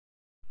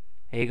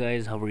Hey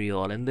guys, how are you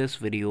all? In this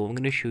video, I'm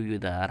going to show you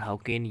that how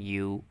can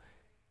you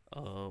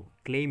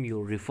claim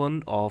your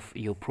refund of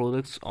your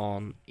products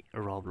on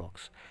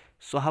Roblox.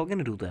 So how can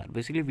you do that?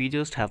 Basically, we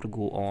just have to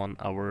go on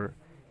our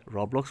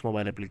Roblox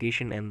mobile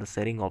application and the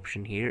setting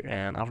option here,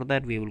 and after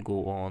that we will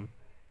go on.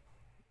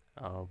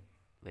 Uh,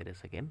 wait a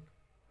second.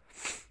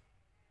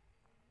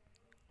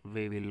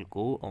 We will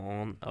go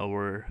on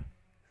our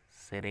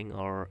setting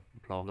or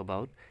blog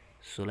about.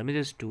 So let me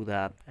just do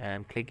that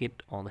and click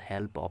it on the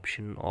help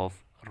option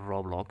of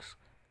Roblox,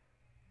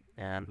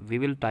 and we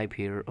will type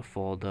here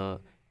for the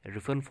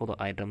refund for the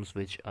items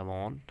which I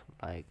want,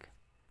 like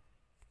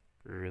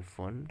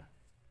refund,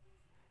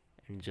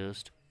 and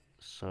just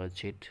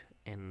search it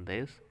in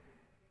this.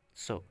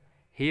 So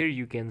here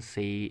you can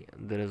see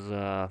there is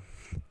a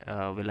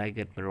will I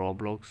get my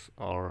Roblox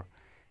or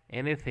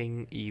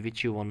anything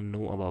which you want to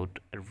know about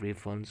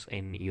refunds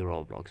in your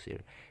Roblox here.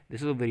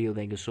 This is a video.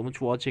 Thank you so much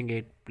for watching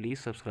it. Please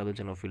subscribe the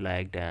channel if you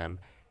liked, and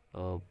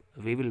uh,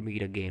 we will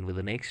meet again with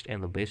the next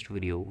and the best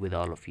video with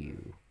all of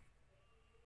you.